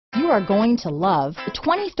are going to love the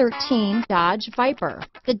 2013 Dodge Viper.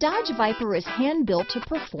 The Dodge Viper is hand-built to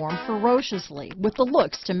perform ferociously with the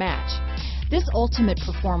looks to match. This ultimate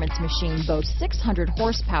performance machine boasts 600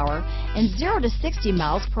 horsepower and 0 to 60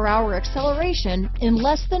 miles per hour acceleration in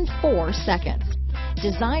less than 4 seconds.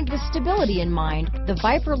 Designed with stability in mind, the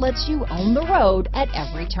Viper lets you own the road at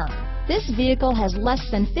every turn. This vehicle has less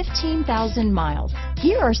than 15,000 miles.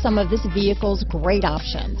 Here are some of this vehicle's great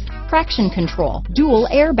options: traction control, dual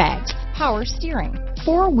airbags, power steering,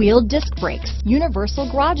 4-wheel disc brakes,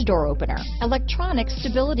 universal garage door opener, electronic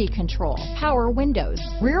stability control, power windows,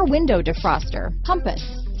 rear window defroster, compass,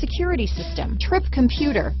 security system, trip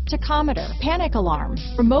computer, tachometer, panic alarm,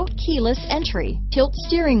 remote keyless entry, tilt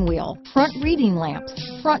steering wheel, front reading lamps,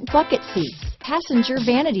 front bucket seats, passenger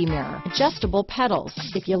vanity mirror, adjustable pedals.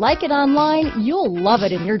 If you like it online, you'll love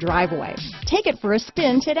it in your driveway. Take it for a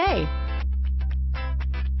spin today.